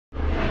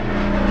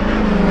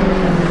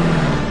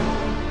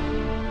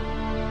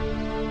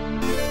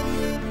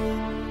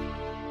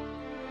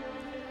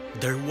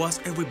was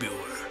a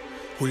reviewer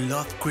who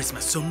loved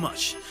Christmas so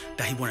much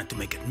that he wanted to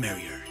make it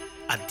merrier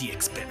at the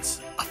expense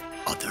of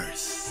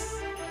others.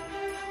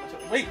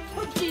 Wait!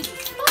 Oh,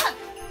 Jesus, fuck!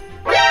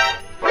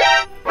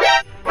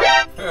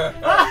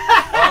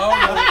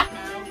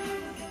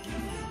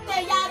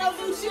 Hey, y'all don't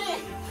do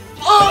shit!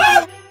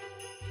 Oh!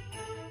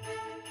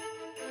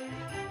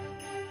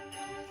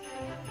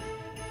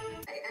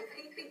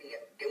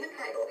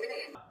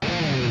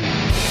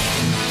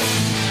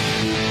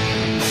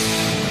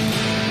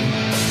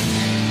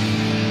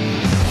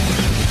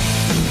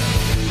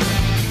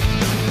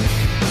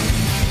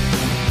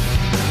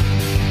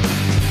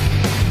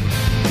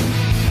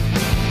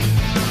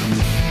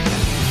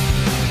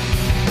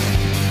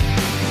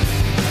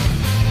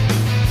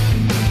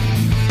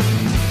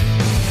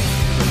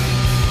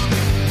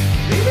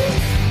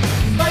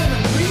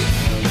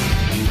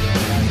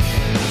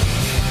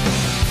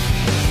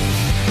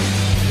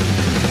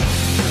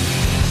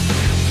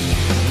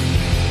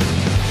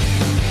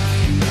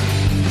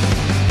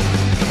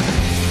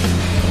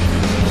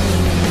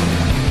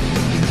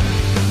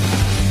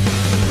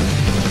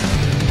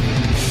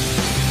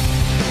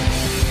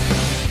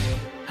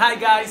 Hi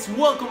guys,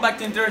 welcome back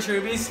to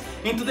INTERRACIAL.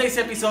 In today's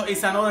episode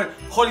is another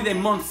holiday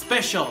month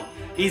special.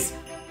 It's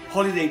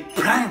holiday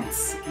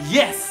pranks.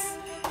 Yes!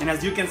 And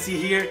as you can see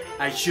here,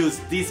 I choose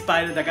this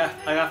spider that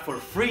I got for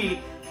free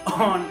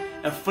on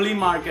a flea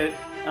market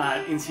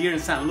here in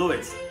St.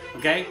 Louis.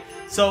 Okay?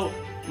 So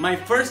my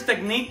first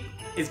technique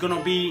is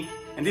gonna be,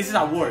 and this is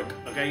at work,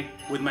 okay?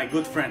 With my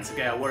good friends,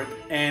 okay, at work.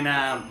 And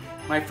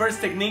my first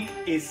technique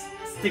is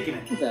sticking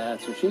it.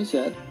 That's what she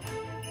said.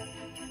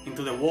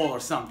 Into the wall or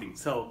something.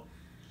 So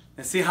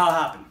let's see how it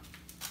happened.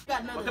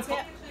 Got another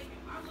tip.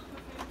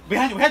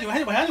 Behind you! Boy, go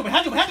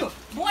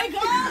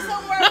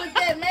somewhere with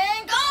that,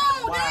 man. Go!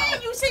 Wow.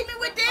 Damn, you see me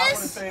with I want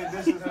to this? say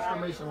this is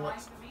information what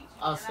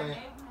I was saying.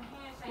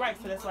 Right,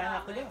 so that's what I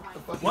have to do. The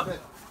fuck What? is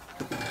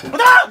What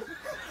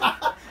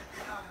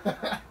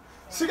that?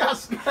 She got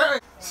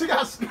scared. She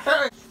got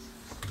scared.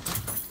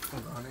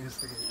 Hold on, I need to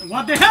stick it.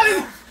 What the hell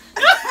is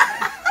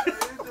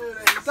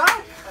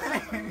Stop.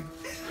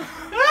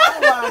 Oh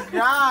my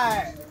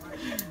god.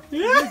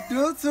 You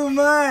do too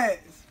much.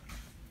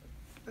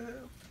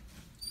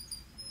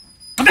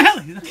 What the hell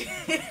is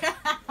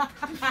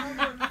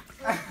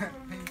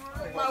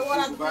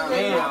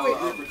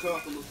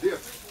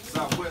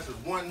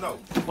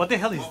What the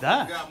hell is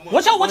that?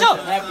 Watch out, watch out!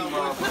 Oh,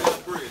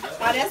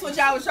 that's what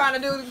y'all was trying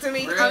to do to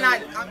me. I'm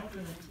not.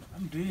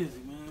 I'm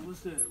dizzy, man. What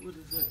is that?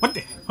 What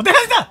the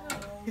hell is that?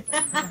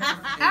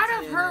 Out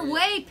of her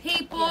way,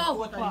 people!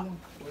 What the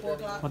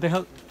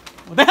hell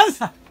is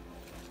that?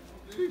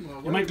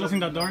 Am I closing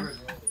that door?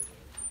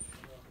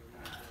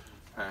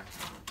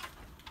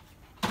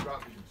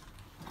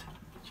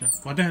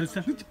 What the hell is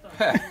that?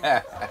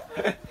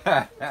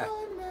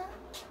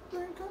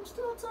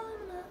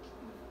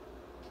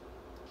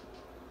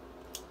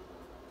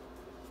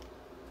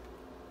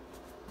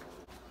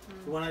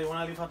 You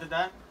wanna leave out the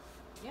dad?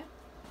 Yeah.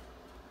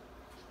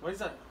 What is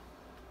that?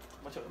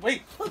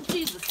 Wait! Oh,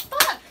 Jesus,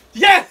 fuck!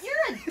 Yes!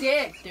 You're a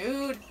dick,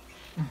 dude.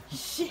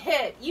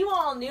 Shit, you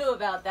all knew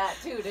about that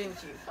too,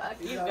 didn't you? Fuck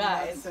you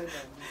guys.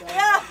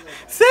 Yeah.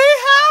 Say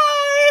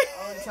hi!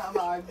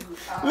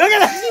 Look at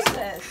that!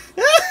 Jesus.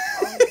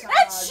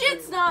 That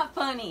shit's not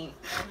funny.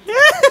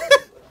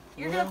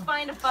 You're gonna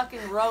find a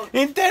fucking roach.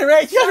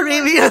 Interracial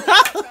review!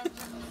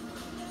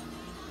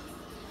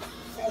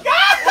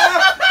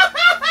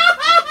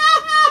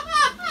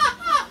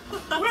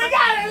 We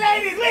got it,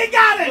 ladies! We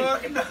got him!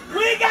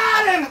 We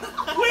got him!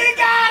 We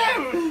got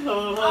him!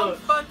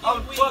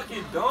 I'm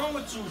fucking done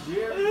with you,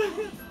 dear.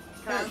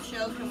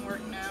 Bombshell can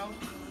work now.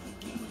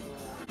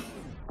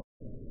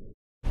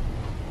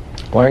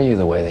 Why are you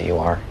the way that you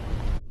are?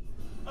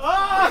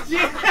 Oh,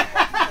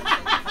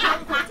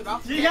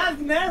 she has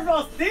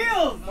nerve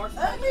steals!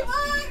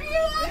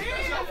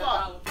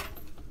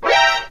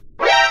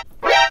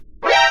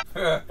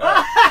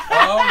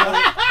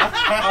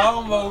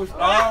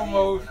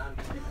 Almost.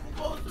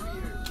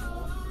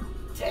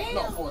 Damn.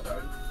 No,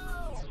 4:30.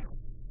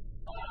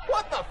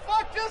 What the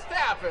fuck just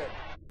happened?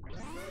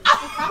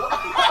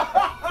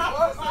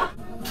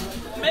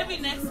 Maybe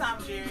next time,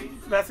 Jerry.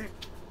 Bessie.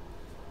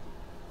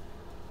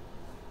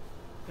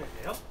 What the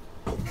hell?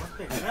 What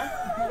the hell?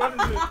 What is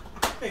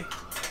it?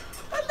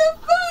 What the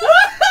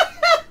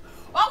fuck?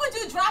 Why would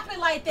you drop it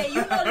like that?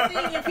 You know the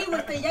thing, if he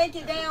was to yank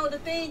it down, the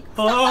thing.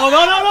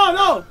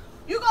 No!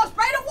 You gonna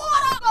spray the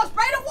water! Gonna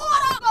spray the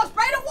water! Gonna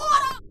spray the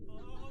water!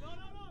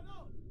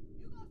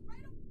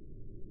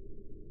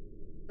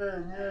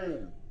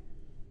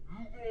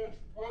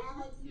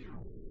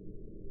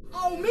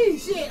 On me,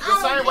 shit. The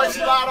same way she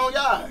lied on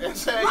y'all and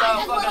said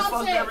y'all fucking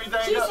fucked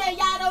everything She up. said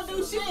y'all don't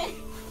do shit.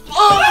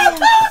 Oh!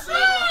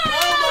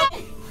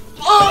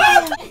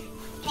 Oh!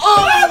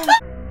 Oh!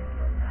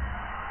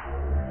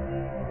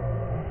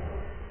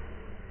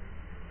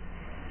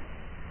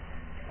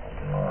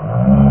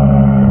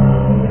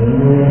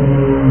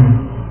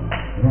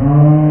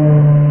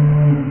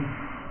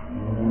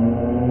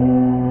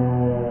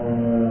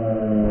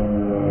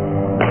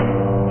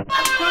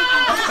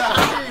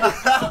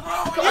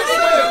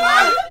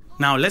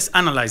 let's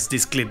analyze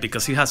this clip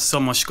because it has so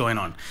much going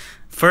on.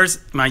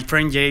 First, my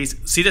friend Jay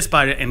sees the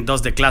spider and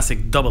does the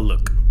classic double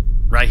look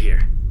right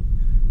here.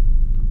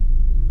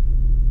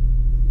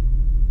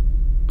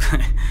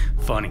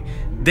 Funny.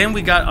 Then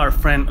we got our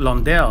friend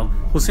Londell,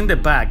 who's in the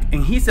back,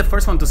 and he's the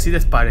first one to see the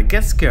spider,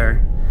 gets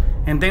scared,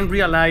 and then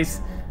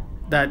realize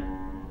that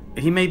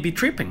he may be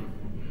tripping.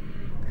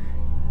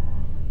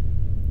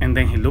 And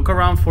then he look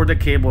around for the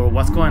cable or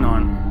what's going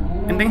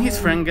on, and then his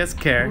friend gets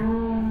scared,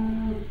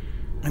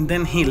 and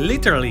then he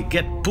literally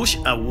get pushed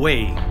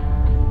away.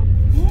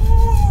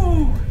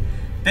 Woo!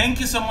 Thank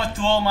you so much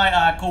to all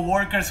my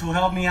co-workers who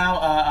helped me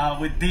out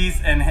with this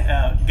and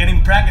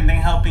getting pranked and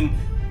then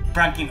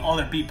pranking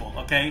other people,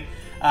 okay?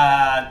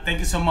 Thank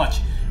you so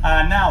much.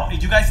 Now,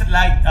 if you guys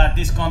like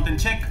this content,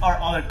 check our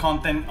other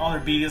content, other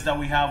videos that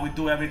we have. We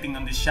do everything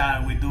on this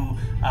channel. We do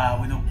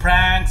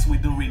pranks, we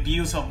do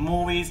reviews of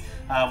movies,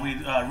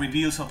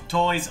 reviews of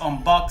toys,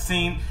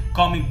 unboxing,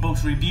 comic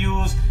books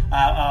reviews,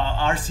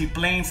 RC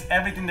planes,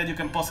 everything that you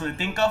can possibly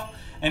think of.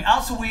 And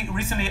also, we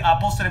recently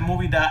posted a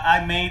movie that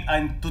I made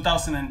in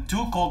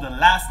 2002 called The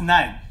Last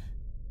Night.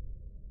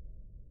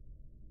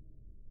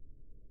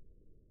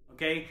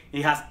 Okay,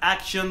 it has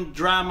action,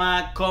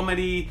 drama,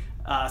 comedy,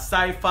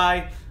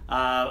 sci-fi.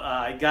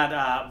 It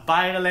got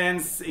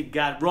violence, it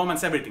got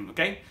romance, everything.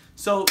 Okay,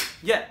 so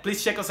yeah,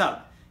 please check us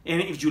out.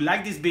 And if you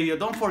like this video,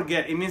 don't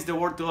forget, it means the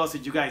world to us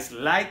if you guys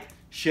like,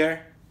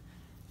 share,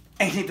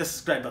 and hit the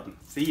subscribe button.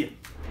 See ya.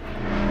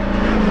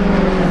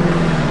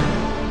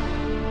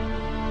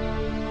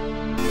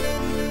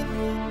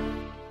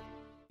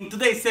 In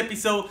today's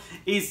episode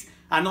is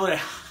another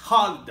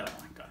holiday.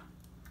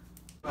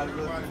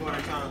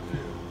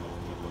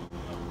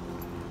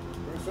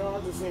 So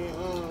I just seen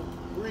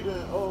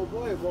Rita and old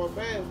boy going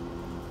fast.